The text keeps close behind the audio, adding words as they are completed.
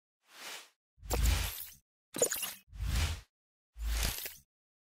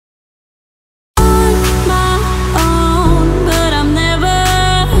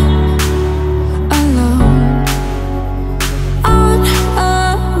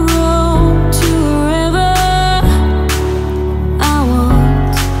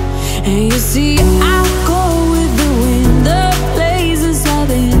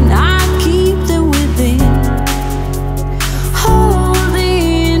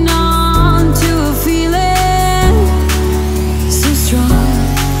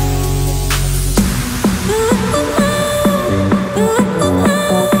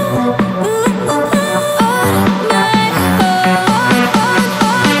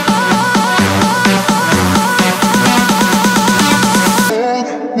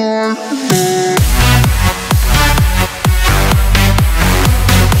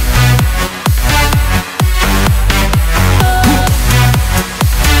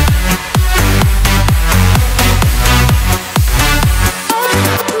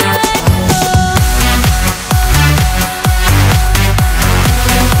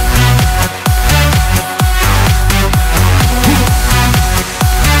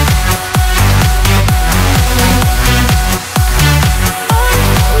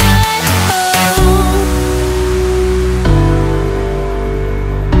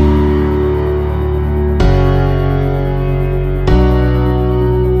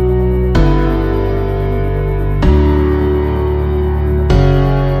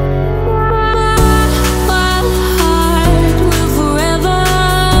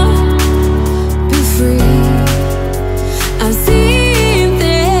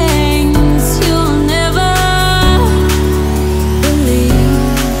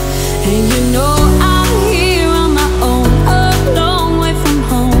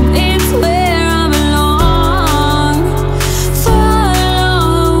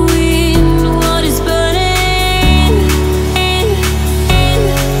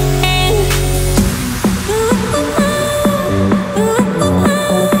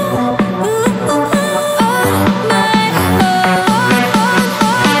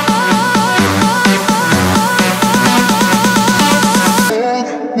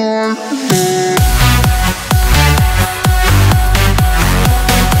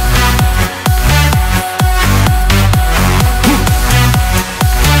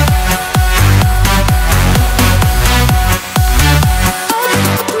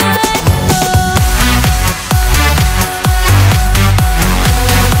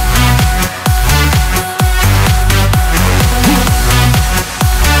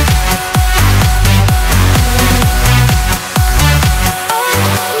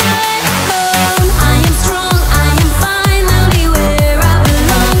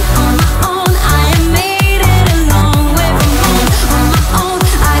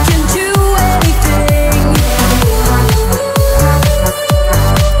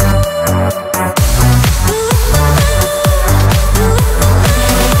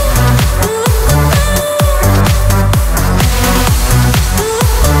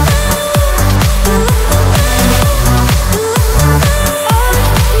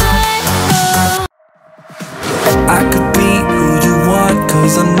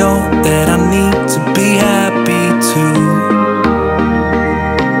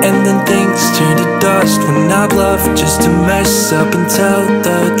and then things turn to dust when I bluff just to mess up and tell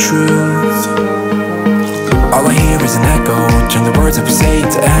the truth. All I hear is an echo, turn the words that we say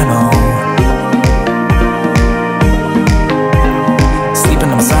to ammo. Sleeping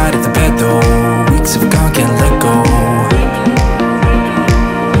on the side of the bed though, weeks have gone, can't let go.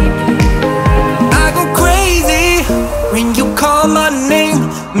 I go crazy when you call my name,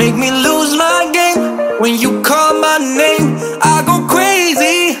 make me lose my game. When you call my name, I go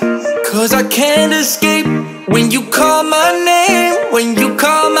crazy, cause I can't escape. When you call my name, when you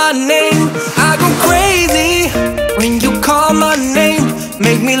call my name, I go crazy. When you call my name,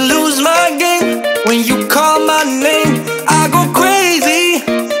 make me lose my game. When you call my name, I go crazy,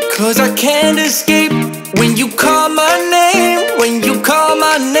 cause I can't escape. When you call my name, when you call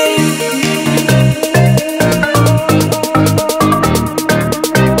my name.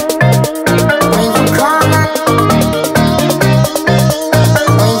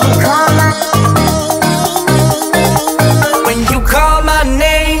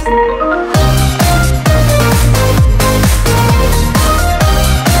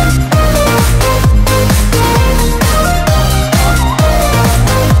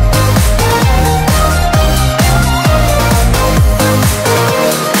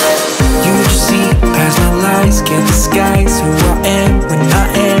 Can't disguise who I am when I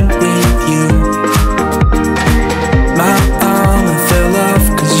am with you. My armor fell off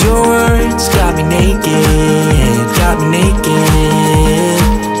cause your words got me naked, got me naked.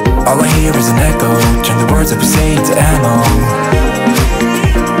 All I hear is an echo, turn the words that we say to ammo.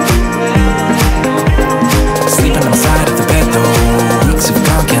 Sleeping on the side of the bed though, weeks have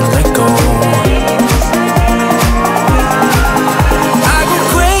gone, can't let go. I go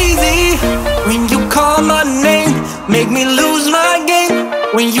crazy when you call my name, make me lose my game.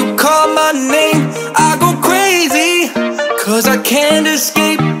 When you call my name, I go crazy, cause I can't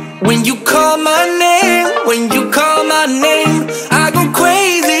escape. When you call my name, when you call my name, I go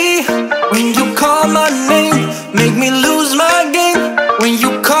crazy. When you call my name, make me lose my game. When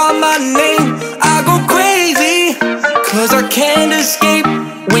you call my name, I go crazy, cause I can't escape.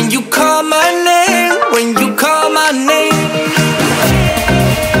 When you call my name, when you call my name.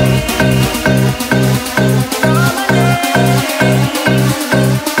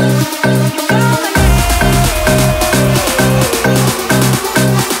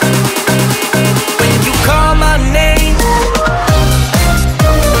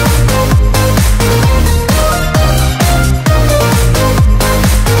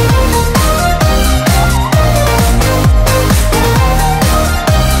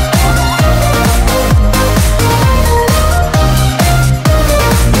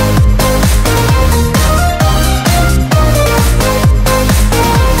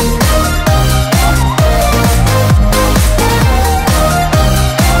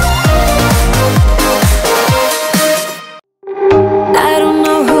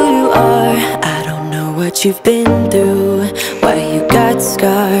 You've been through, why you got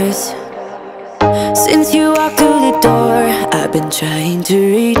scars. Since you walked through the door, I've been trying to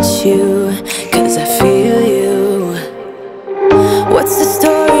reach you, cause I feel you. What's the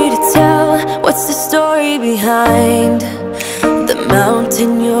story to tell? What's the story behind the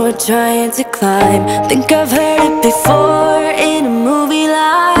mountain you're trying to climb? Think I've heard it before in a movie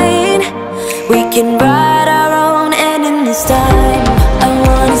line. We can write our own ending this time. I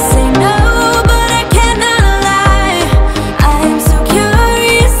wanna say no,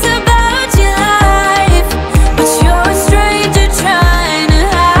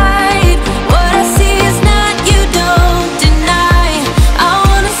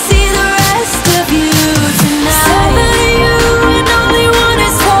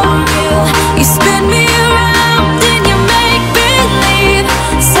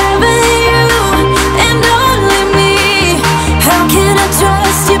 and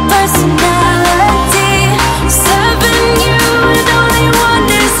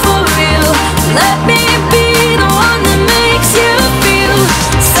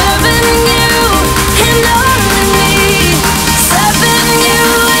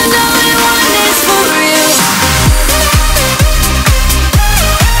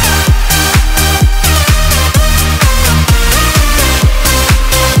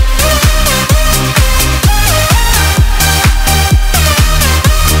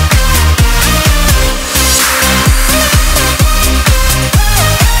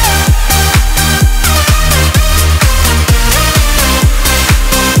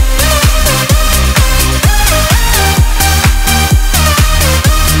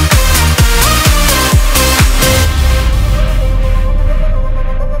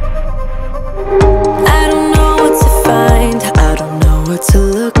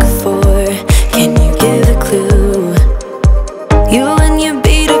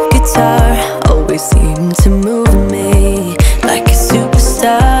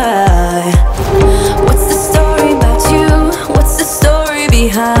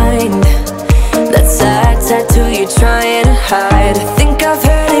behind. That sad tattoo you're trying to hide. I think I've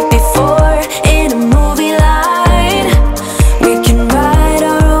heard it before in a movie line. We can write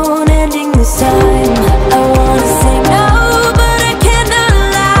our own ending this time. I wanna say no, but I cannot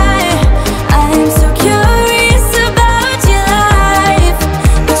lie. I am so curious about your life,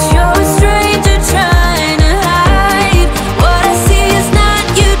 but you're a stranger trying to hide. What I see is not,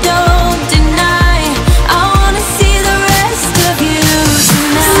 you don't deny. I wanna see the rest of you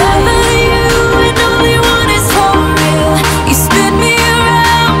tonight. Some of you and only one is for real. You spin me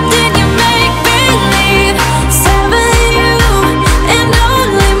around and you make believe. Some of you and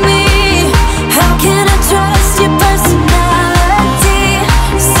only me. How can I trust your personality?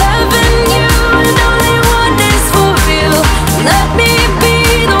 Seven you and only one is for real. Let me be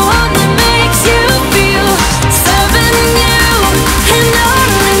the one that makes you feel. Seven you and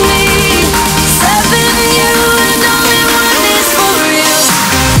only me. Seven you and only one is for real.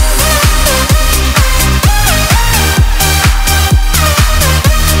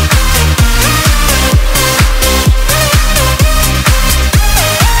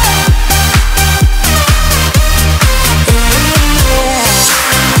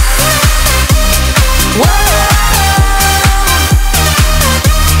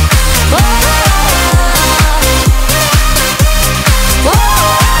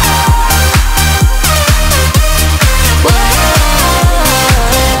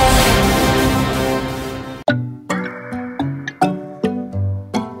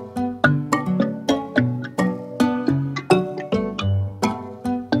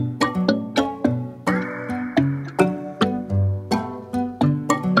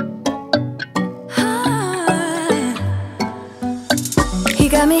 He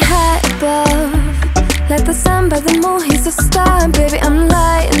got me high above, like the sun by the moon. He's a star, baby, I'm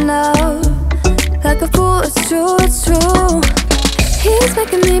lighting up. Like a fool, it's true, it's true. He's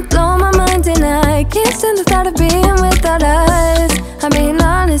making me blow my mind, and I can't stand the thought of being without us. I'm being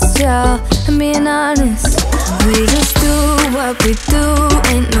honest, y'all, I'm being honest. We just do what we do,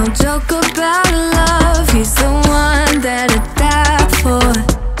 ain't no joke about love. He's the one that I die for.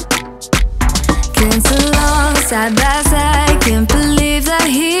 Dance along side by side, can't believe that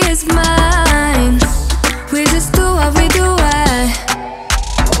he is mine. We just do what we do, my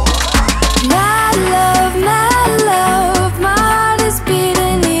love, my heart is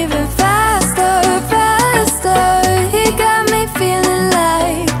beating even faster, faster. He got me feeling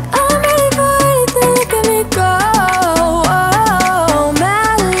like I'm ready for anything, look at me go. Oh, my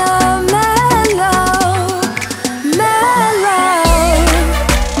love, my love, my love.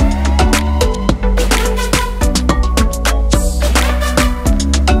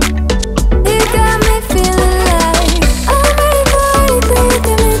 He got me feeling like I'm ready for anything, look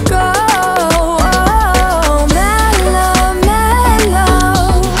at me go. Oh, my love, my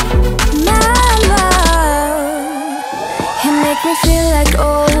love, my love. He make me feel like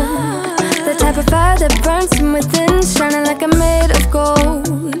old, the type of fire that burns from within, shining like I'm made of gold.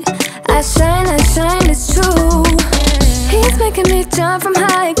 I shine, it's true. He's making me jump from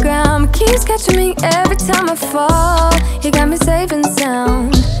high ground, keeps catching me every time I fall. He got me safe and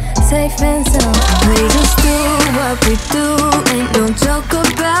sound, safe and sound. We just do what we do, ain't no joke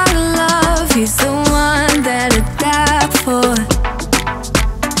about love. He's the one that I die for.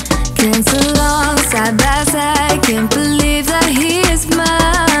 Dance along side by side, can't believe that he is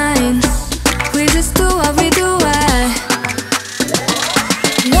mine. We just do what we do, my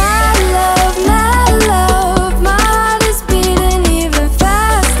love, my heart is beating even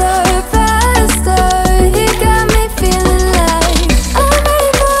faster, faster. He got me feeling like I'm ready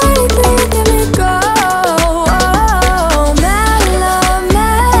for anything, look at me go. Oh, my love,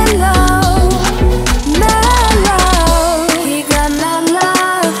 my love, my love. He got my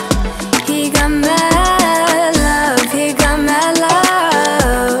love, he got my love, he got my love.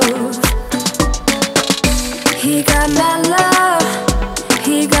 He got my love,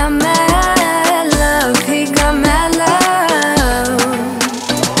 he got my love, he got my love.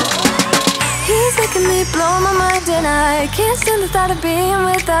 He's making me blow my mind, and I can't stand the thought of being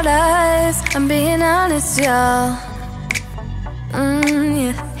without us. I'm being honest, y'all.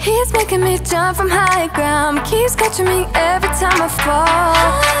 Yeah. He's making me jump from high ground, keeps catching me every time I fall.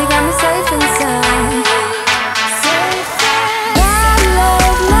 He got me safe and sound.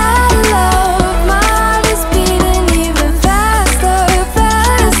 My love, my heart is beating even faster,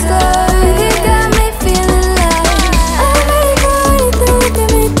 faster. He got me feeling like I'm ready for anything, look at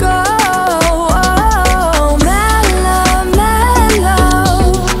me go. Oh, my love, my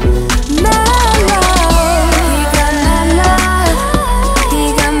love, my love. He got my love, he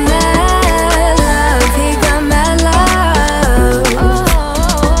got my love, he got my love.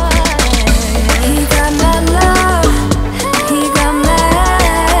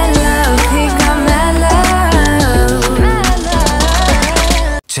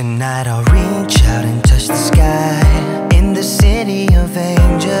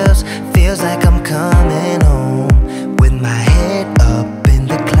 house. Feels like I'm coming home with my head up in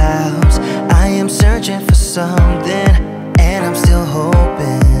the clouds. I am searching for something and I'm still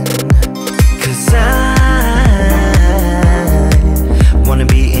hoping, 'cause I wanna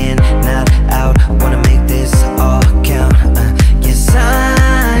be in, not out, wanna make this all count. Yes, I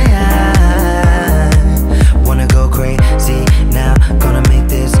wanna go crazy now, gonna make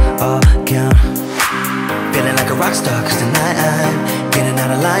this all count. Feeling like a rock star, 'cause tonight I'm getting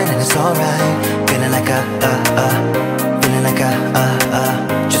out of line and it's alright. Feeling like feeling like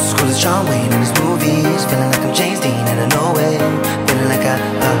just as cool as John Wayne in his movies. Feeling like I'm James Dean and I know it. Feeling like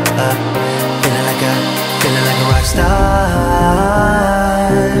feeling like a rock star.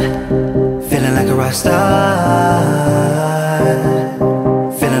 Feeling like a rock star.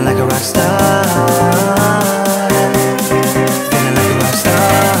 Feeling like a rock star. Feeling like a rock star.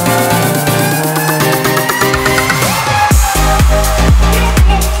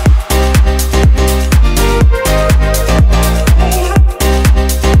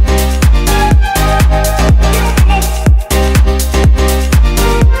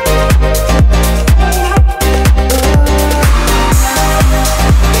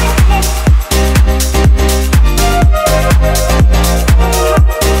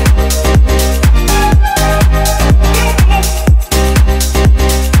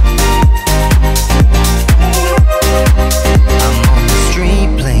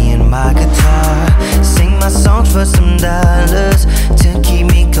 For some dollars to keep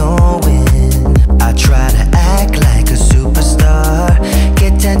me going, I try to act like a superstar.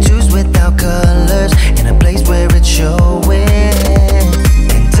 Get tattoos without colors in a place where it's showing.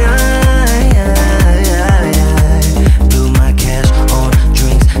 And I blew my cash on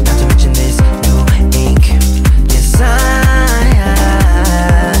drinks, not to mention this new ink. Yes, I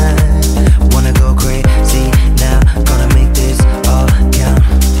wanna go crazy now, gonna make this all count.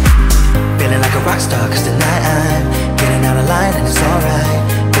 Feeling like a rock star, 'cause tonight I'm getting out of line and it's alright.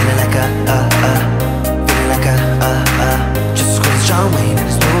 Feeling like feeling like just as cool as John Wayne in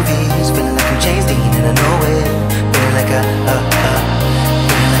his movies. Feeling like I'm James Dean and I know it. Feeling like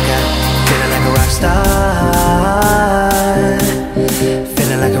feeling like a rock star.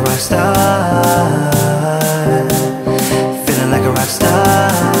 Feeling like a rock star. Feeling like a rock star.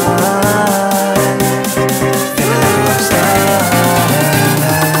 Feeling like a rock star.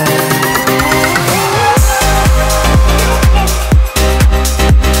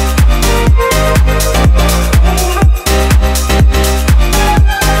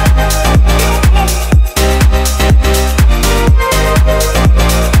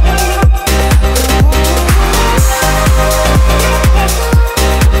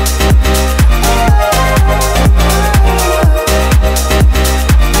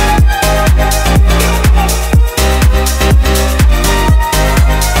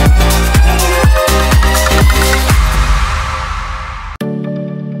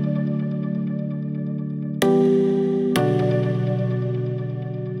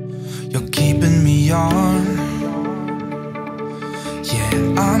 You're keeping me on. Yeah,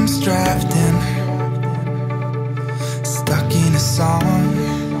 I'm strapped in, stuck in a song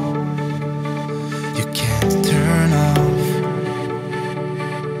you can't turn off.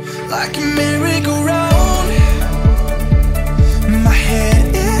 Like a merry-go-round,